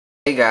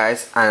Hey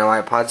guys, I know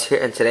ipod's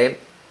here, and today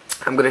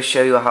I'm going to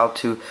show you how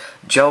to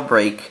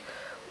jailbreak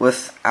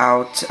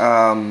without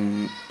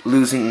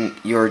losing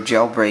your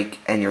jailbreak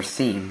and your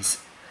themes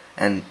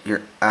and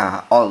your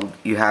all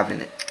you have in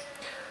it.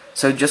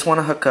 So you just want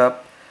to hook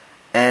up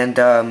and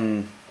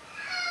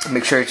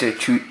make sure it's a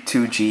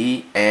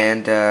 2G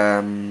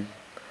and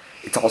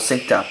it's all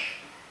synced up.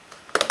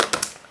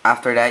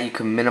 After that, you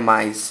can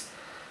minimize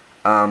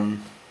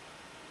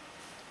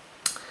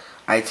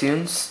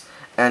iTunes.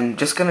 And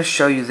just gonna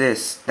show you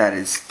this that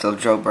is still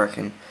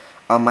jailbroken.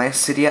 My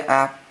Cydia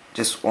app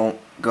just won't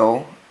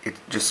go. It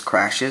just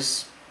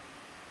crashes,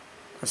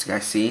 as you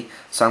guys see.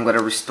 So I'm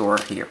gonna restore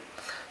here.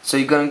 So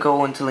you're gonna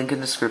go into link in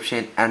the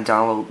description and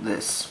download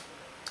this.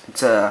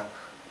 It's a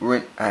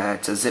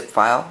zip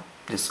file.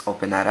 Just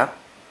open that up,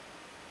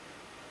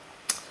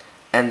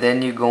 and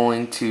then you're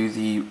going to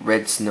the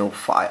Red Snow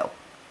file,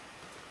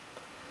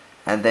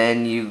 and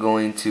then you're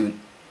going to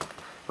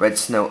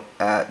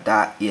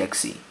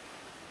redsnow.exe.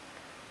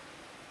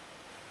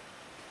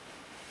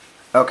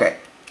 Okay,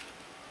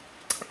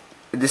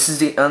 this is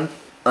the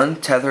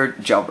untethered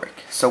jailbreak.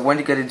 So what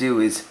you're gonna do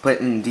is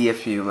put in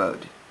DFU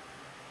mode.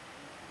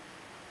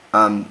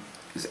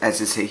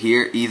 As I say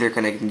here, either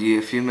connect in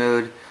DFU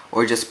mode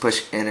or just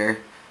push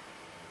enter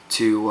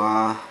to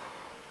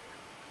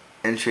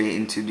entry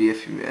into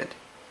DFU mode.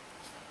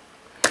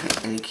 Okay,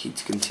 and you key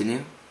to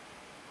continue.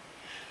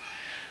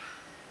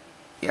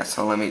 Yeah,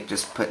 so let me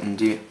just put in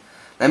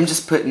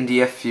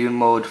DFU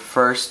mode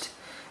first.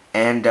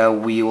 And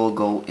we will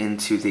go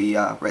into the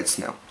Red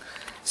Snow.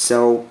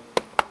 So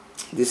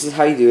this is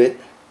how you do it.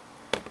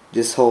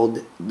 Just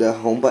hold the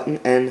home button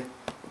and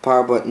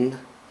power button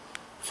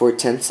for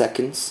 10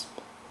 seconds.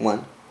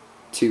 1,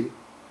 2,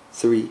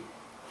 3,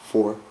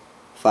 4,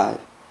 5,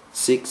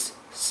 6,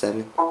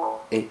 7,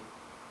 8,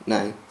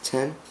 9,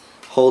 10.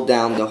 Hold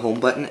down the home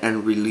button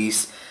and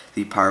release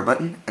the power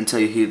button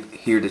until you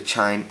hear the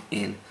chime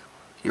in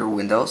your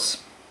Windows.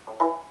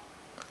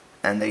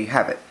 And there you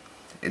have it.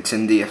 It's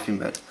in DFU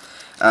mode.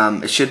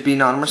 It should be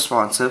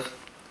non-responsive.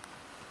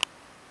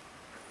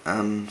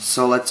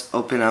 So let's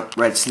open up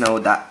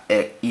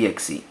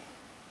redsnow.exe.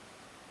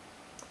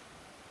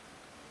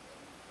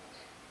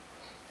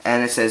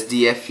 And it says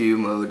DFU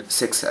mode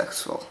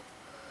successful.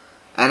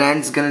 And then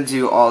it's gonna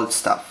do all its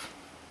stuff.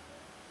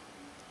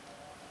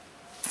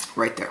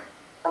 Right there.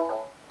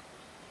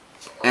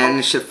 And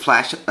it should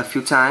flash a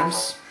few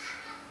times.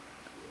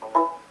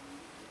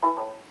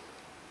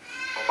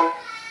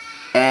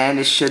 And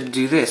it should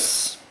do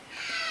this.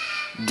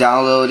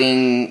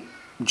 Downloading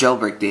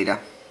jailbreak data.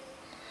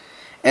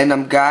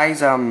 And guys,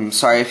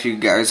 sorry if you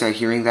guys are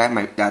hearing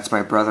that. That's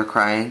my brother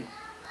crying.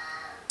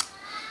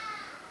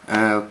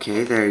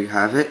 Okay, there you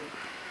have it.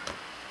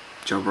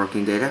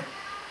 Jailbroken data.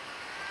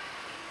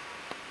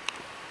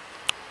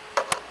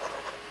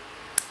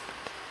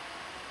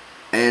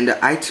 And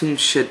iTunes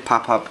should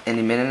pop up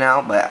any minute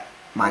now, but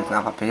mine's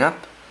not popping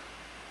up.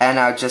 And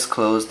I'll just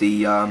close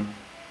the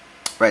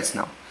Red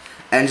Snow.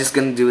 And just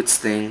gonna do its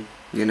thing,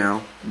 you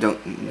know,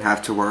 don't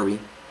have to worry.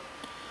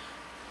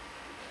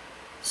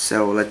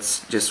 So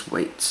let's just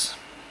wait.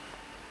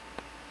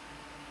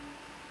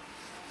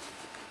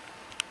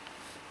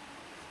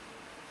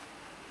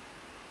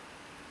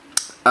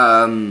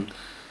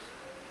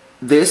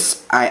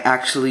 This I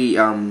actually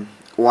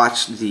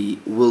watched the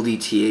Will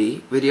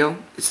DTA video.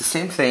 It's the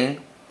same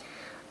thing,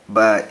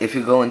 but if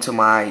you go into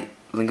my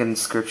link in the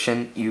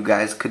description, you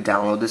guys could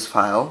download this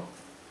file,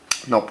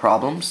 no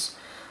problems.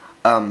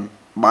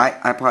 My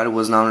iPod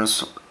was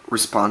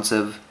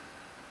non-responsive.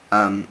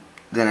 Then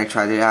I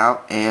tried it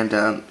out, and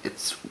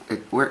it's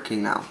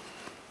working now.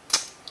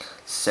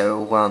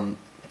 So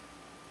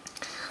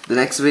the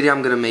next video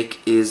I'm gonna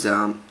make is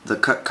the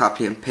cut,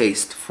 copy, and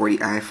paste for the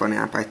iPhone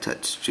and iPod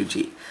Touch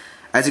 2G.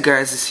 As you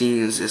guys have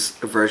seen, is this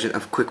a version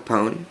of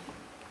QuickPwn.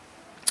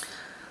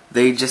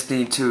 They just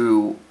need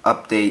to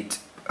update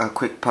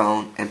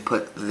QuickPwn and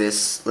put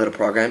this little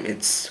program.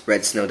 It's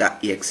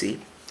redsnow.exe.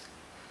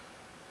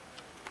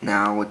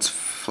 Now it's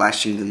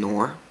flashing the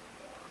NOR.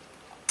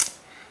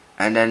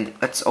 And then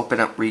let's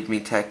open up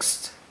README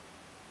text,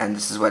 and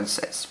this is what it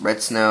says.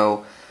 Red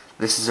Snow,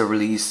 this is a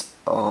release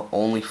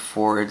only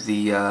for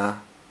the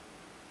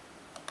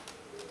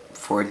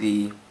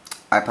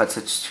iPod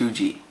Touch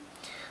 2G.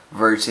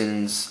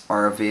 Versions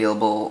are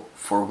available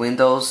for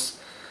Windows,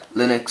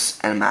 Linux,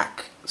 and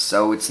Mac,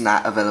 so it's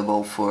not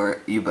available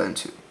for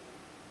Ubuntu.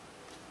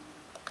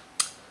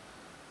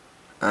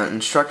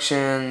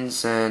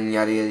 Instructions and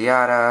yada yada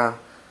yada.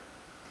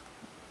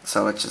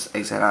 So let's just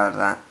exit out of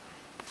that.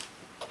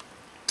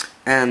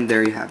 And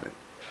there you have it.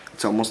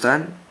 It's almost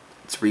done.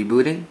 It's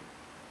rebooting.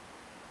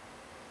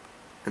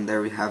 And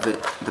there we have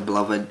it, the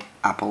beloved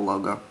Apple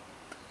logo.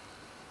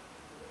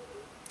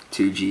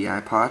 2G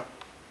iPod,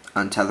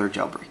 untethered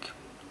jailbreak.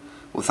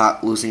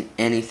 Without losing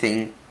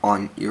anything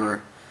on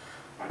your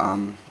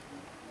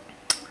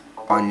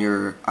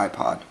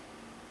iPod.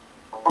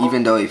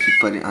 Even though if you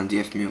put it on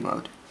DFU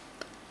mode.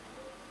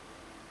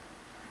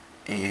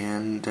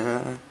 And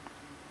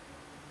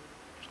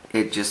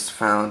it just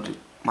found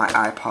my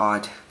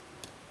iPod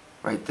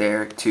right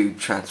there to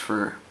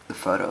transfer the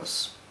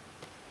photos.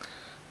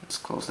 Let's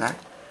close that.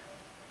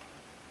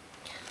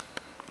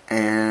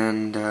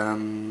 And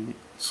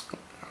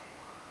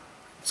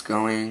it's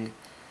going,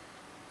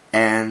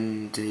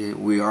 and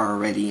we are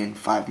already in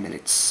 5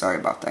 minutes. Sorry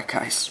about that,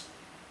 guys.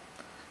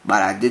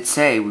 But I did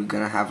say we're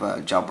gonna have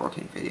a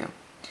jailbreaking video.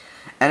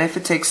 And if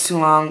it takes too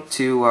long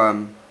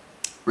to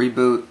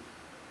reboot,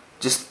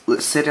 just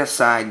sit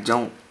aside,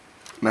 don't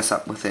mess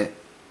up with it.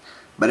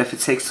 But if it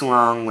takes too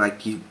long,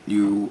 like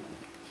you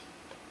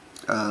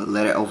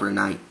let it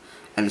overnight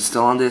and it's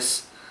still on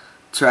this,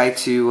 try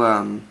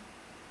to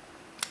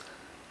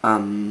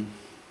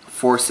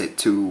force it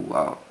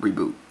to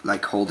reboot,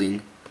 like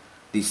holding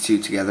these two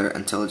together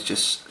until it's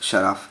just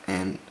shut off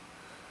and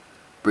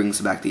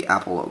brings back the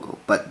Apple logo.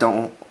 But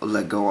don't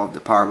let go of the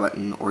power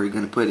button or you're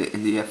gonna put it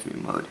in the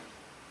FMU mode.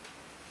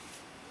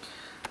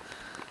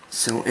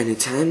 So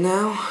anytime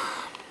now,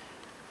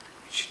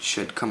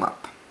 should come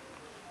up.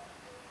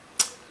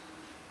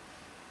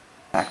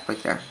 Back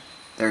right there.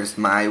 There's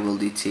my Will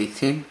DTA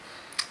theme.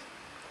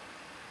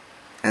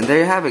 And there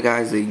you have it,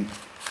 guys, the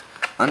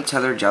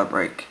untethered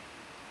jailbreak.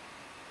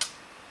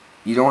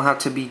 You don't have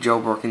to be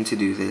jailbroken to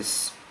do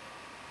this.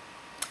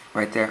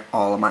 Right there,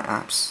 all of my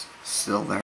apps still there.